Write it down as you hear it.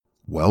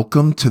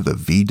Welcome to the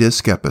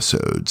V-Disc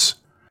episodes,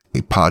 a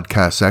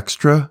podcast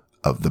extra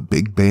of the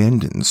Big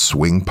Band and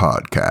Swing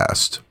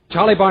podcast.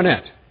 Charlie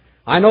Barnet,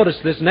 I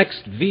noticed this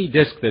next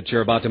V-Disc that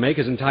you're about to make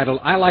is entitled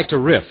I Like to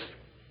Riff.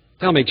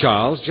 Tell me,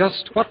 Charles,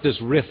 just what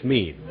does riff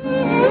mean?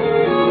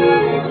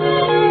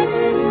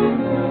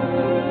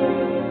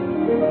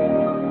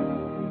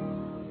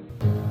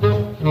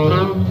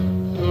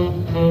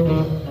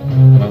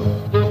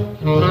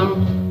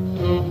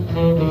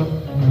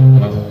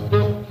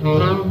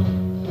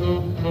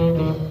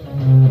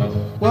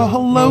 Well,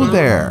 hello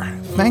there.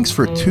 Thanks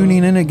for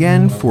tuning in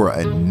again for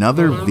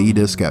another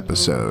V-Disc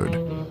episode.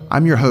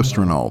 I'm your host,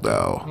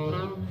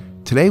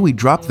 Ronaldo. Today we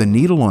drop the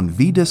needle on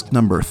V-Disc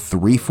number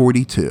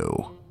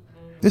 342.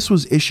 This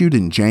was issued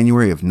in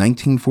January of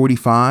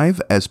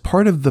 1945 as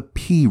part of the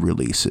P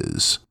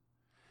releases.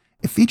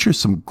 It features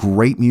some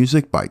great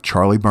music by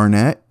Charlie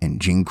Barnet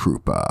and Gene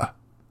Krupa.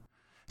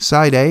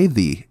 Side A,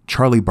 the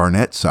Charlie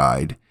Barnet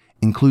side,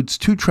 includes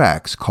two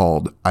tracks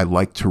called I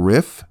Like to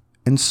Riff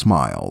and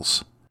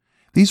Smiles.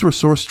 These were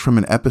sourced from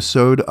an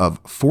episode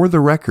of For the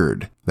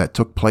Record that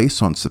took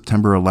place on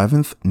September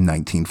 11th,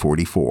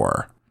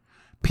 1944.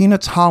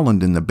 Peanuts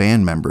Holland and the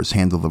band members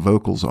handle the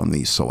vocals on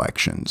these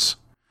selections.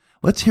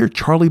 Let's hear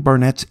Charlie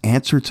Barnet's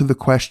answer to the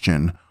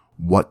question,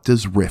 what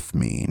does riff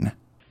mean?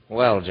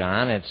 Well,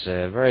 John, it's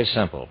very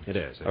simple. It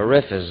is. A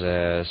riff is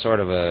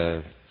sort of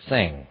a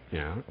thing.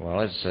 Yeah.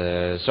 Well, it's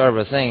sort of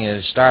a thing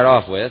you start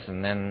off with,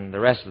 and then the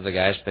rest of the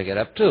guys pick it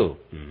up, too.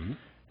 Mm-hmm.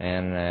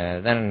 And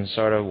then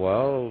sort of,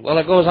 well,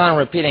 it goes on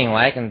repeating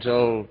like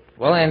until,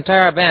 well, the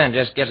entire band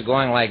just gets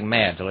going like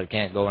mad till it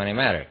can't go any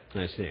madder.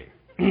 I see.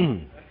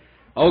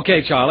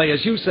 Okay, Charlie,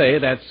 as you say,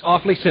 that's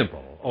awfully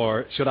simple.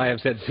 Or should I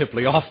have said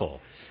simply awful?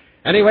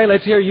 Anyway,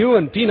 let's hear you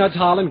and Peanuts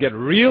Holland get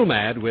real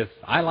mad with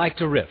I Like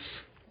to Riff.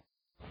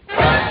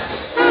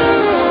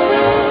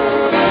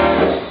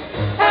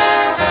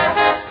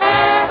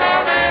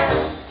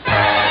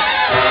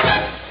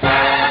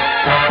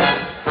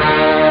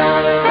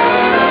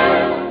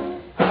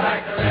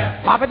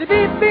 Bobbity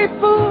beep beep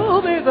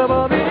boo be the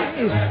bobby,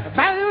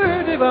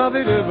 bobbity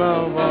bobby the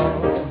bow.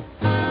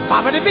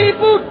 Bobbity beep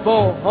boop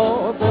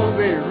bo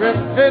be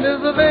riffin'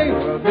 is the thing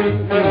for me.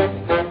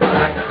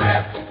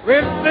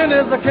 Riffin'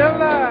 is a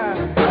killer.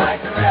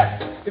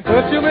 It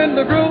puts you in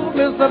the groove,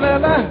 Mr.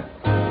 Miller.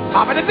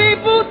 Bobbity beep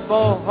boop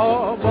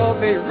bo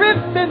be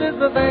riffin' is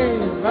the thing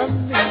for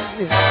me.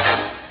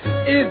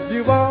 If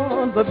you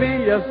want to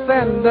be a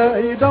sender,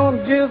 you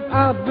don't give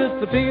out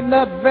with the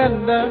peanut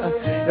vendor.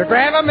 You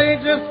grab a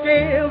major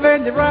scale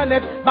when you run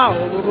it.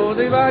 Bobbity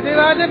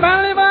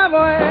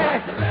boy.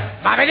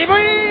 Bobbity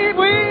wee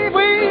wee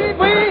wee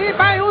wee.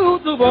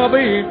 Bobbity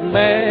bobby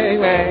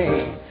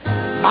bang.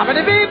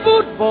 Bobbity bee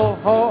boot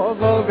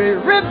bobby.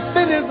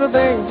 Ripping is the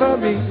thing for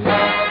me.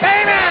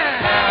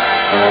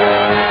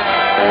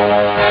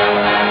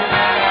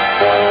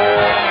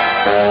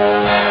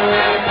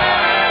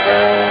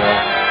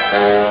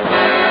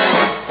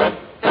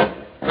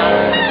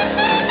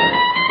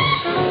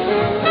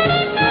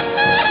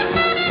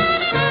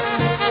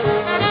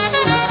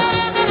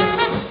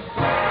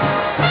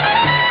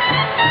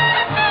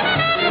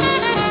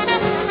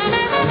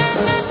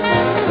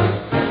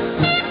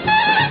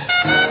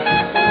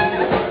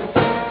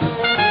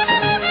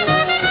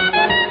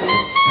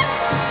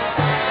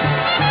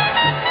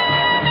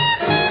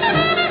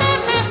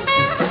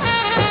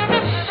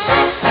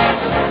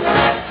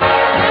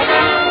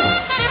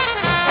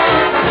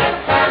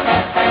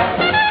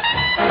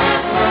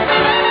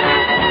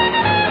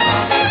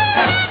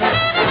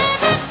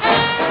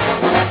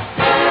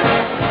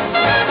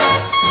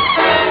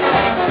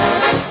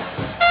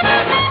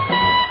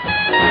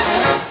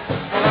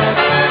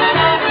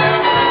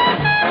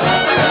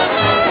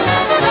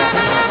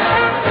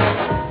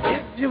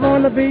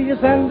 Be a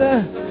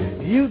sender,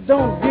 you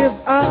don't give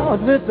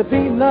out with the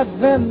peanut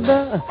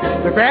vendor.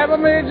 You grab a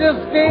major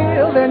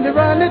scale and you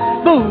run it,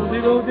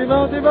 booty, booty,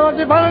 booty,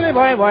 booty, booty,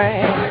 boy,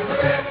 boy.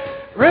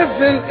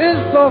 Riffing is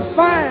so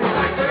fine,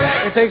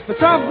 it takes the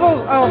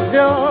trouble off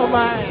your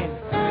mind.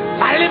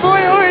 Mighty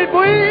boy, oi,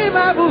 boy,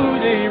 my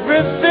booty,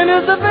 riffing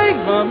is the thing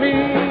for me,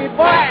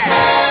 boy.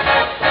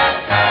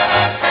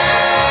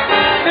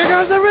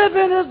 Because the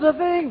riffing is the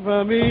thing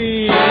for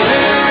me.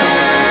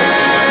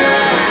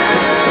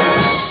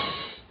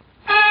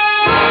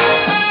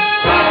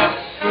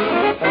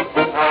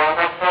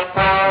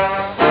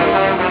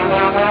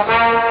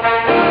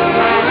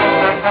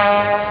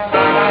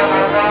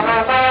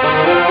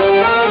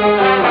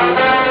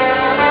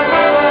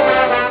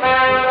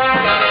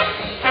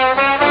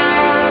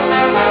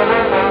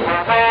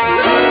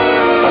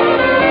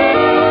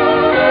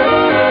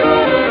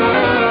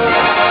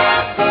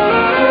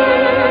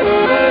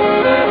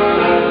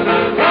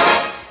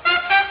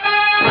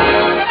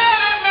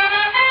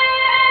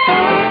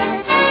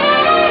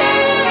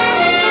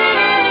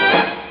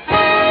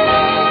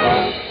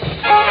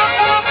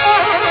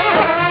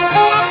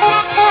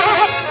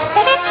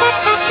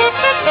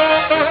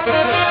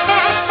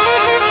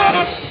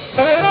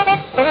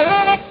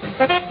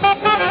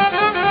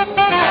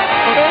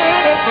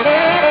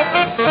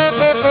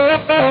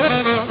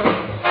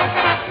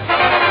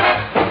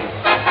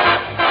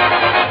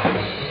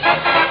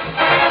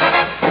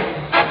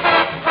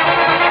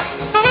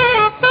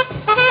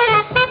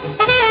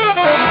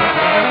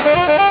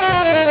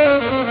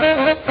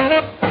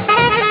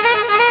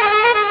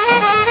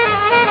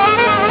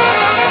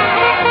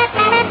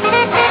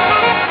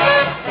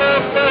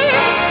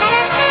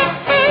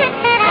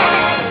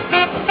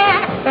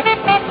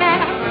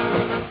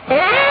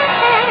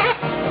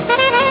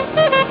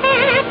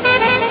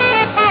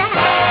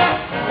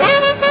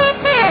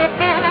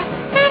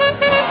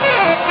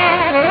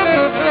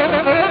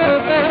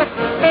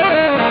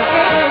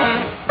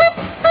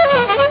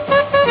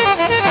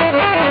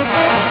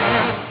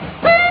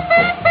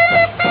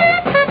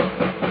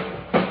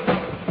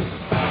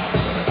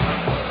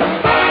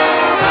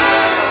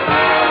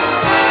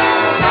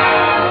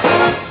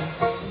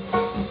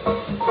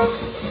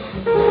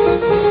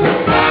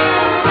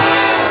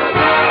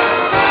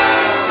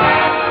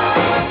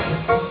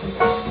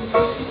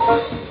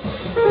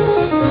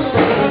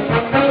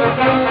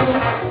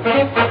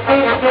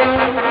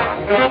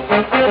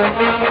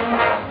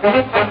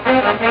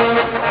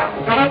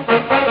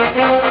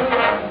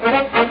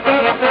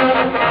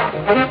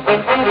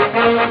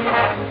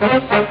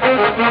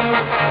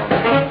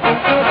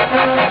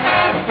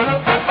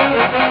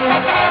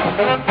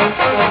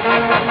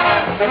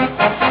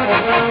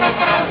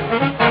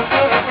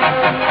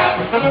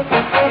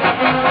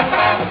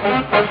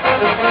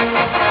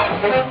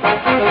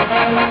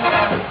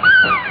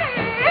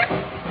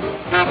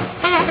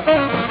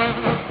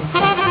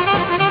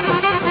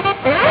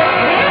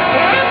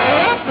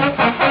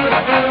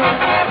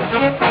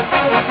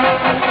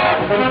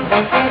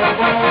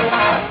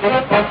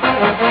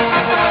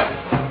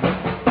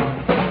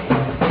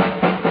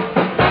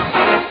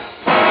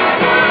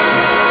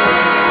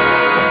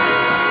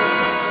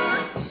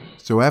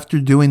 So after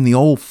doing the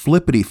old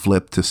flippity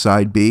flip to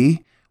side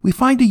B, we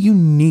find a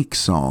unique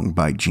song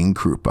by Gene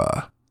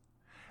Krupa.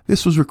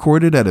 This was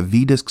recorded at a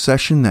V-Disc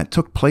session that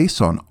took place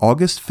on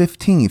August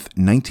 15th,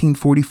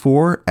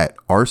 1944 at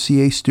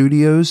RCA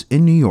Studios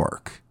in New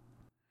York.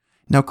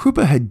 Now,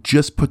 Krupa had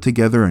just put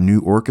together a new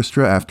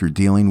orchestra after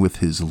dealing with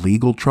his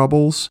legal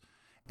troubles,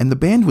 and the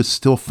band was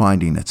still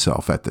finding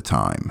itself at the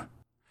time.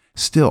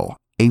 Still,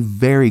 a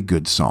very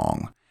good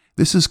song.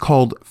 This is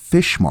called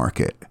Fish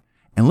Market,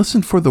 and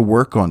listen for the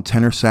work on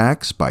tenor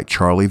sax by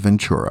Charlie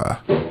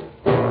Ventura.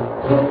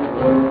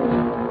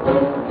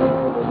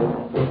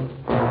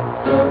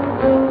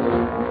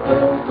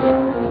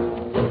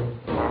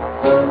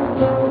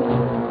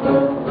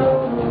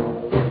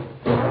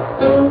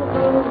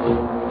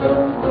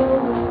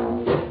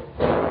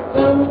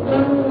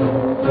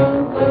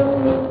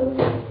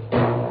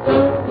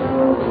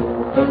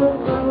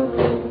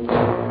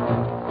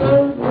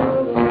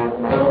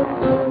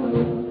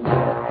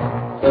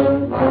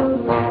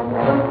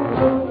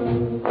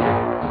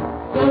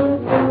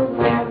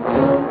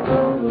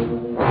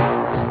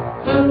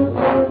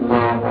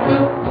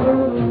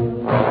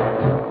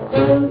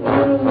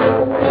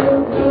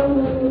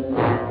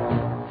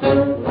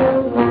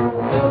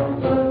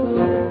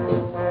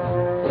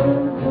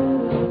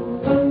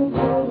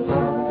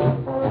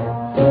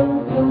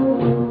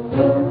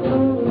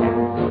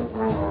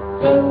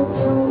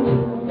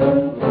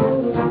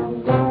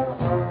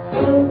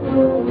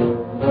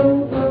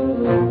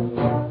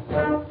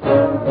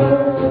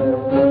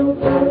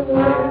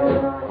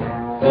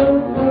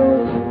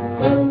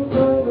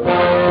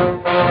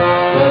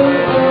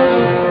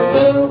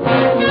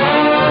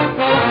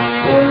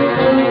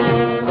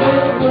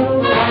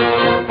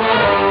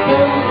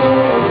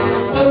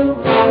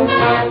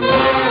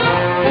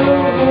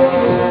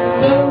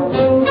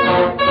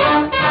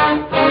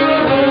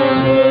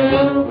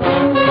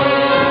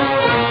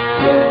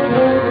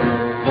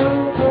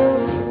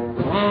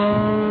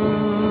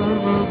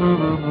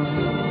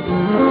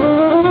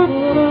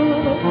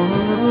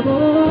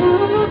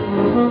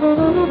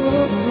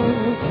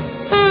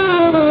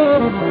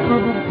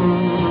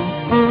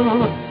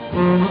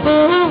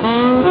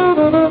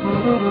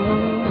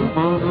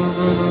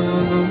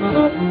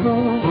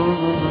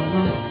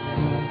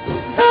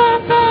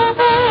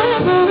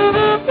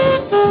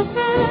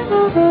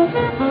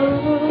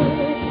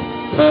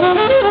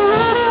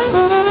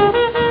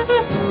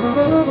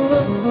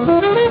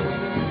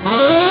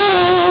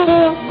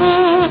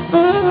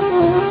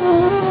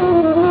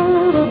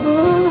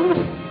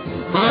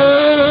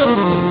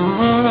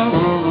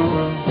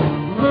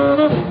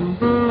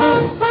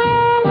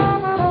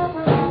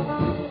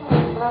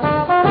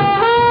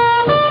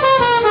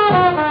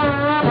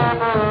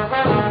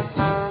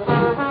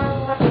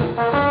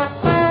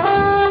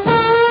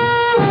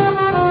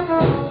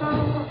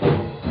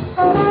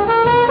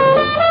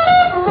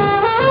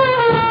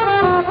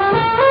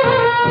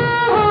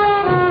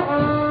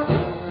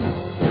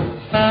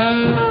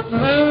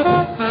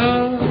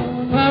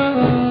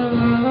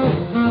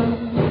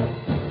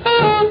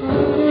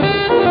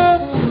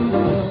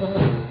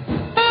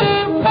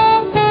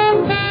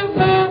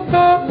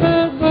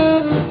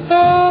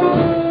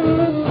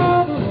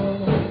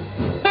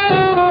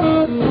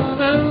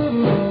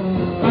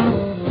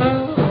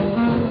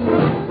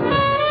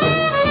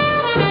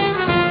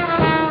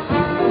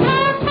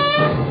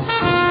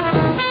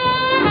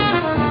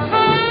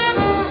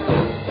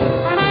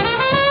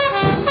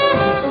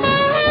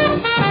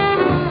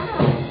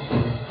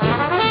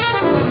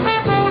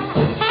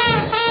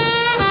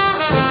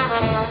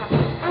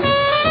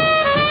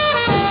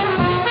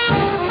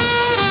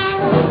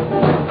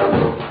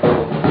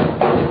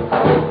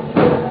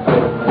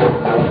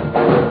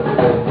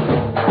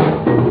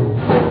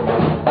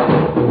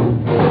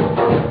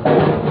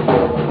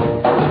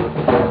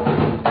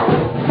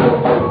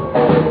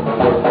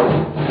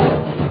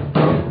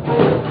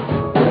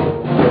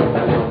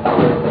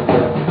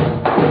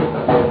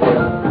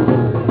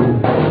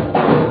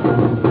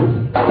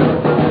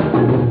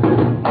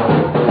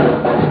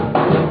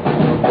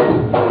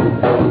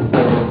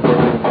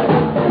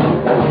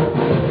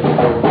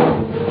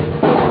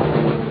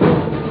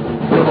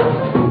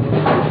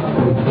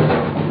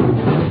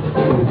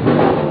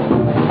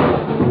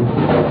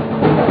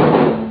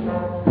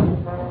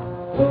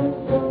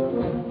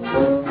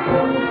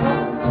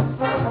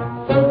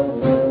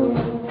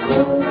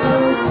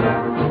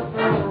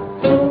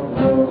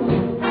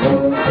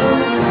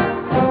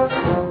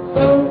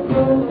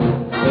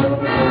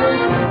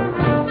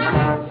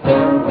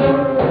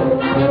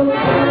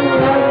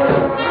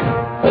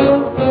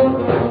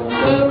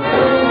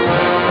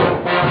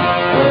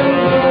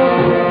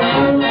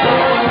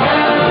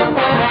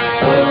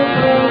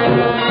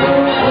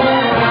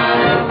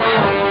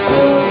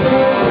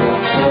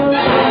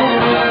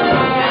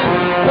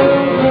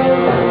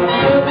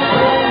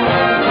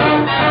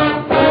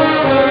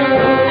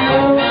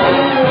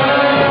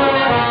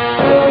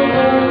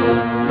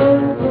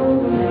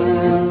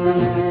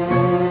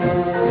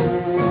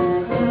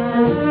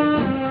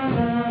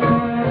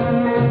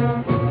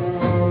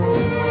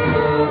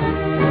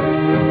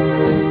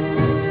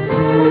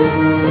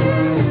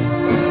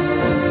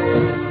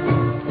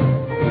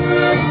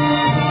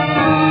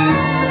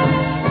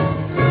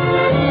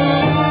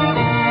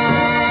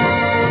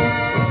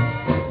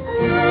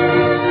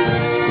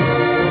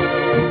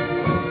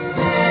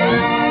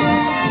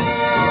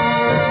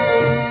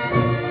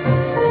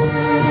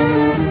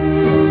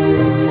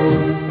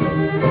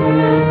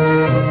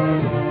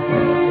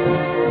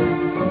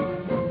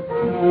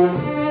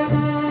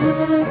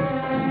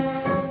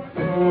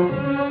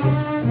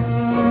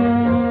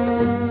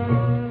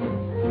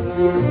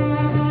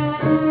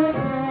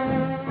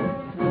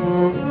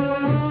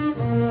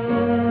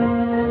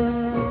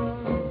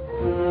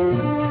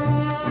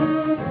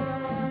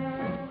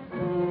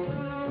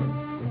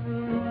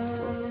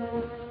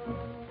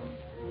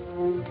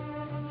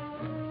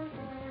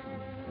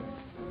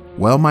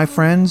 Well, my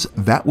friends,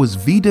 that was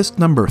V-Disc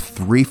number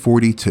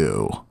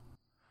 342.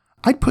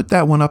 I'd put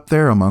that one up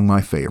there among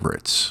my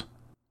favorites.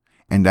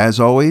 And as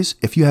always,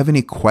 if you have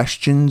any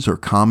questions or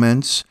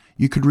comments,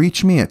 you could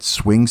reach me at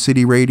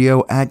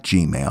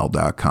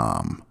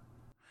swingcityradio@gmail.com.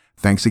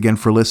 Thanks again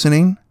for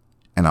listening,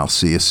 and I'll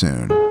see you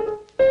soon.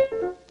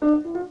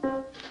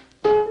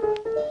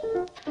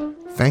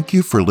 Thank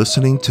you for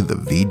listening to the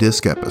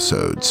V-Disc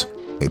episodes,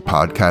 a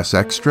podcast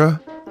extra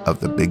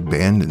of the Big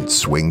Band and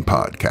Swing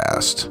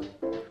podcast.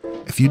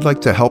 If you'd like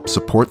to help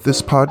support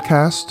this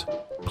podcast,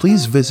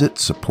 please visit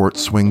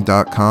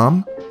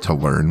supportswing.com to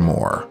learn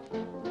more.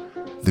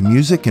 The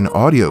music and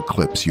audio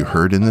clips you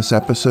heard in this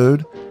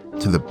episode,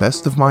 to the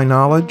best of my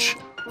knowledge,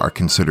 are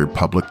considered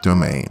public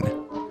domain.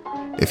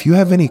 If you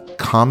have any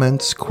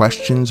comments,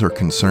 questions, or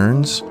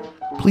concerns,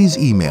 please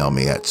email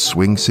me at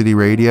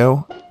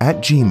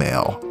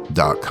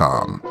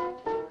swingcityradio@gmail.com.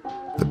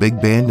 The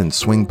Big Band and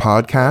Swing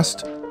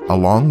podcast,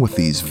 along with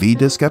these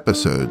V-Disc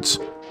episodes,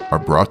 are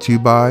brought to you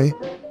by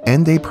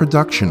and a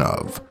production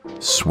of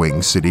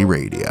Swing City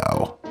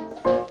Radio.